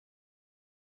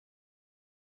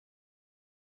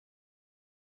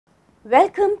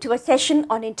Welcome to a session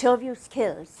on interview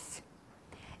skills.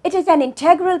 It is an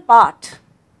integral part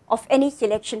of any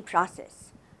selection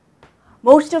process.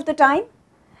 Most of the time,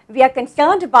 we are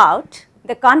concerned about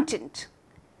the content,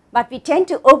 but we tend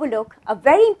to overlook a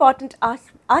very important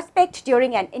aspect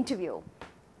during an interview: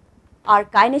 our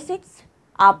kinesics,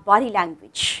 our body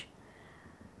language.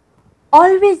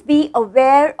 Always be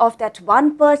aware of that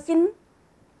one person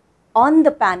on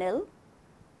the panel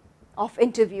of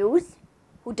interviews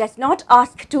who does not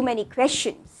ask too many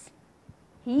questions.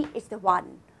 He is the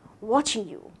one watching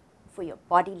you for your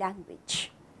body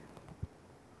language.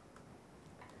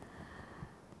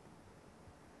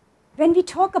 When we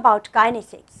talk about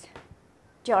kinesics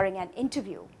during an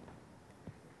interview,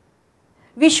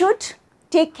 we should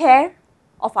take care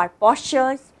of our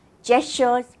postures,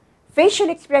 gestures,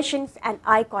 facial expressions, and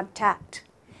eye contact.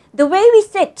 The way we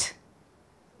sit,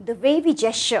 the way we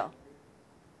gesture,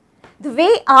 the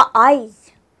way our eyes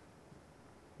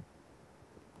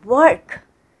work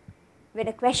when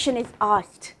a question is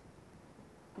asked,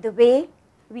 the way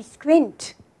we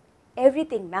squint,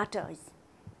 everything matters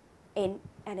in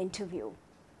an interview.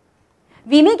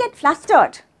 We may get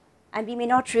flustered and we may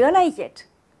not realize it.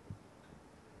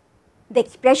 The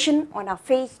expression on our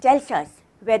face tells us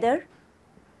whether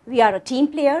we are a team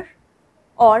player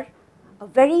or a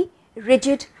very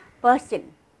rigid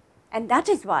person. And that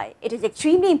is why it is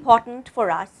extremely important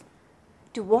for us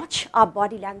to watch our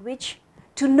body language,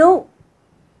 to know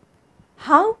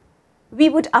how we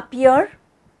would appear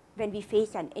when we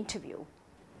face an interview.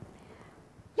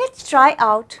 Let's try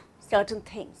out certain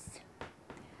things.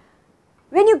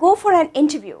 When you go for an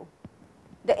interview,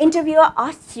 the interviewer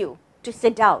asks you to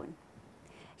sit down.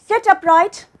 Sit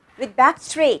upright with back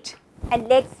straight and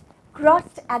legs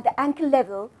crossed at the ankle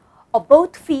level, or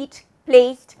both feet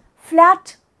placed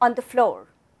flat on the floor.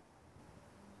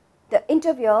 The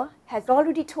interviewer has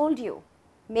already told you,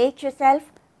 make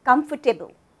yourself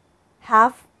comfortable.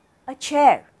 Have a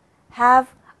chair,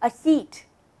 have a seat.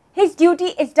 His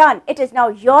duty is done. It is now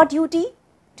your duty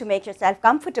to make yourself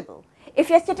comfortable. If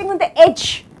you're sitting on the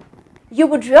edge, you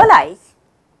would realize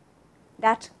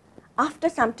that after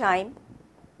some time,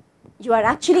 you are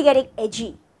actually getting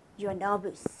edgy. You are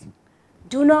nervous.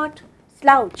 Do not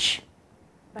slouch,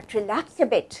 but relax a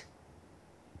bit.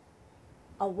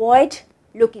 Avoid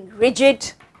looking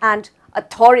rigid and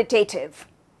authoritative.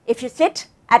 If you sit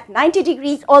at 90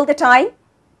 degrees all the time,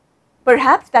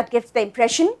 perhaps that gives the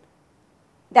impression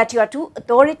that you are too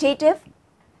authoritative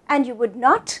and you would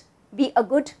not be a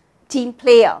good team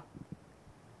player.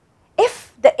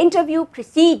 If the interview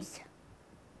proceeds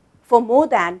for more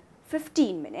than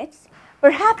 15 minutes,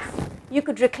 perhaps you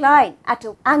could recline at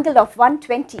an angle of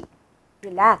 120.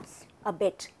 Relax a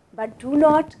bit, but do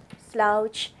not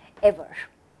slouch ever.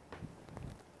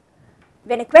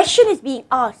 When a question is being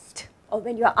asked, or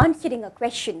when you are answering a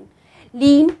question,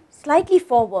 lean slightly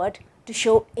forward to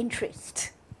show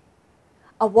interest.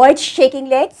 Avoid shaking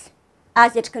legs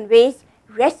as it conveys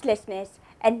restlessness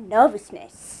and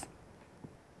nervousness.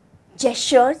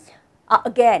 Gestures are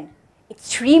again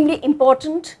extremely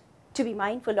important to be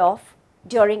mindful of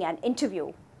during an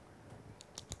interview.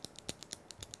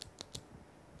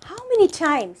 How many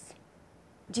times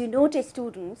do you notice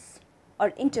students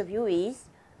or interviewees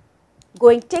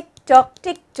going tick-tock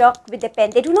with the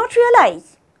pen? They do not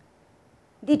realize.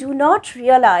 They do not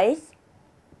realize.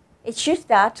 It's just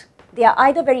that they are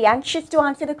either very anxious to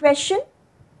answer the question,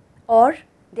 or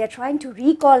they are trying to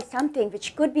recall something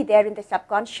which could be there in the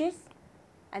subconscious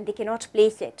and they cannot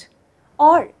place it.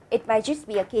 Or it might just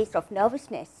be a case of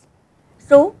nervousness.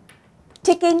 So,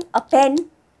 ticking a pen,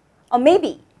 or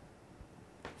maybe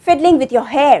fiddling with your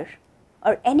hair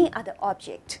or any other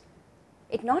object,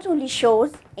 it not only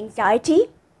shows anxiety,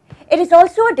 it is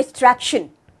also a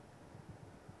distraction.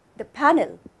 The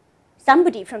panel,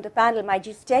 somebody from the panel might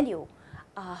just tell you,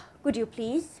 could you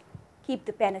please keep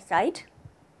the pen aside?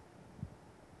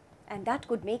 And that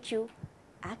could make you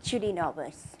actually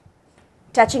nervous.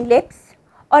 Touching lips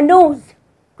or nose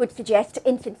could suggest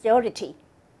insincerity.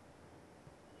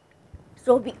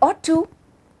 So we ought to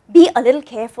be a little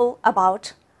careful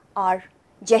about our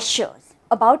gestures,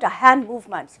 about our hand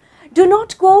movements. Do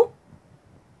not go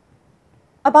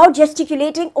about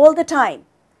gesticulating all the time.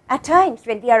 At times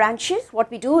when we are anxious,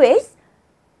 what we do is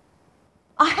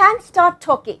our hands start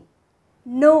talking.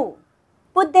 No,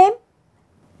 put them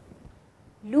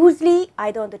loosely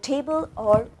either on the table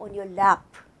or on your lap,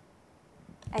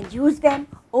 and use them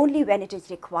only when it is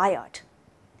required.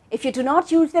 If you do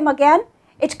not use them again,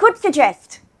 it could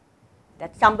suggest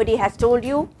that somebody has told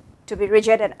you to be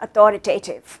rigid and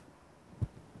authoritative.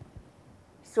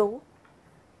 So,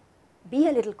 be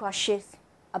a little cautious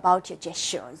about your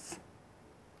gestures.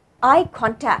 eye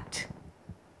contact,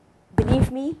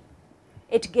 believe me,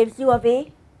 it gives you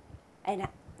away, and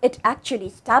it actually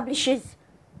establishes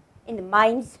in the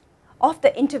minds of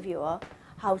the interviewer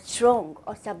how strong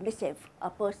or submissive a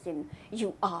person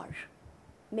you are.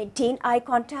 Maintain eye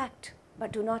contact,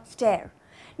 but do not stare.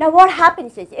 Now, what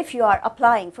happens is if you are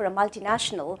applying for a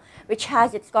multinational which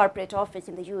has its corporate office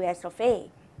in the US of A,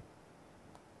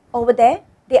 over there,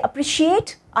 they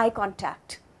appreciate eye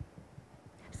contact.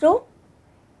 So,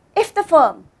 if the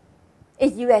firm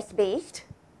is US based,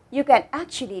 you can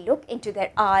actually look into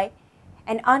their eye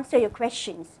and answer your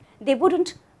questions. They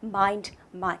wouldn't mind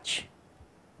much.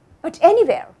 But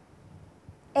anywhere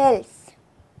else,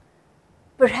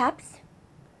 perhaps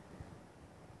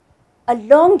a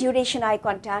long duration eye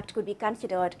contact could be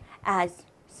considered as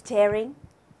staring.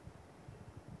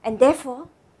 And therefore,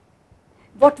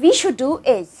 what we should do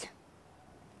is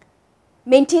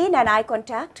maintain an eye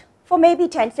contact for maybe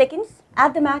 10 seconds,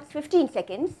 at the max 15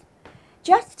 seconds.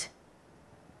 Just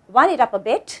wind it up a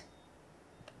bit,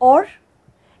 or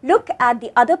look at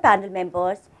the other panel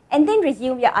members and then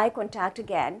resume your eye contact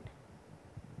again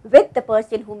with the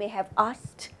person who may have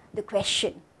asked the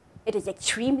question. It is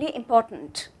extremely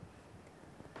important.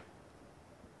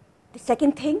 The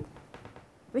second thing,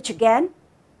 which again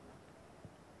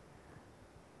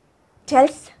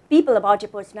tells people about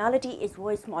your personality, is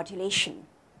voice modulation.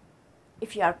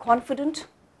 If you are confident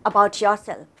about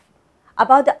yourself,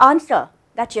 about the answer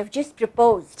that you have just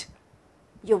proposed,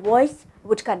 your voice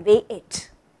would convey it.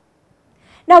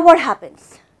 Now, what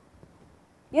happens?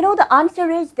 You know, the answer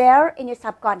is there in your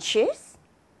subconscious.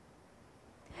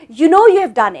 You know you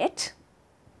have done it,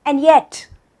 and yet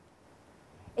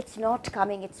it's not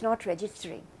coming, it's not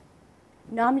registering.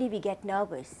 Normally we get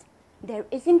nervous. There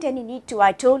isn't any need to,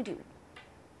 I told you.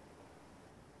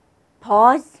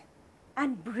 Pause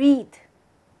and breathe.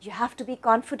 You have to be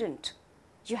confident.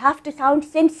 You have to sound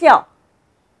sincere.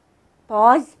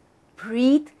 Pause,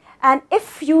 breathe, and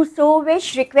if you so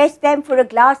wish, request them for a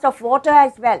glass of water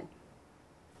as well.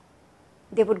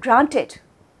 They would grant it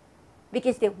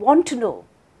because they want to know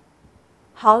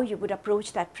how you would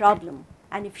approach that problem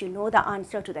and if you know the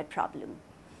answer to that problem.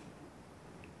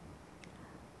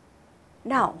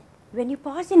 Now, when you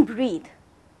pause and breathe,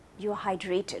 you are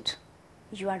hydrated,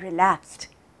 you are relaxed,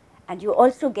 and you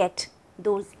also get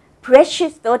those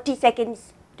precious 30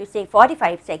 seconds to say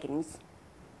 45 seconds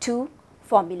to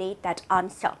formulate that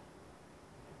answer.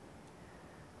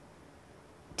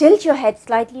 Tilt your head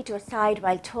slightly to a side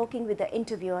while talking with the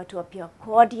interviewer to appear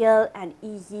cordial and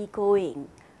easygoing.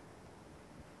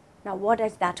 Now, what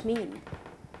does that mean?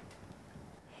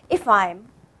 If I'm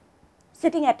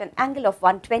sitting at an angle of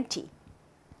 120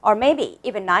 or maybe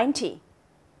even 90,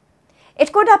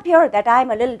 it could appear that I'm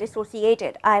a little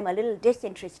dissociated, I'm a little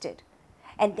disinterested,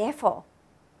 and therefore,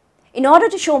 in order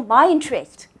to show my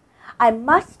interest, I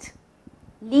must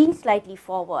lean slightly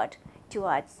forward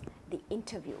towards the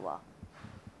interviewer,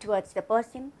 towards the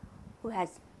person who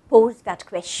has posed that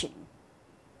question.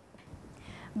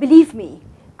 Believe me,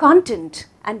 content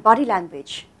and body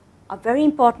language are very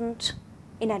important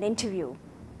in an interview.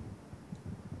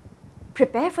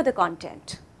 Prepare for the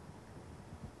content,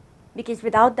 because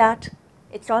without that,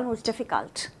 it's almost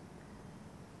difficult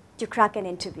to crack an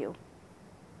interview.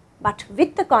 But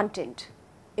with the content,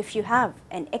 if you have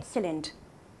an excellent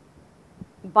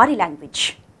body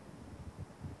language,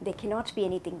 there cannot be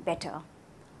anything better.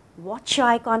 Watch your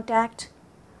eye contact,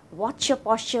 watch your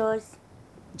postures,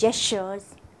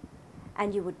 gestures,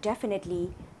 and you would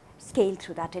definitely scale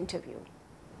through that interview.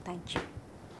 Thank you.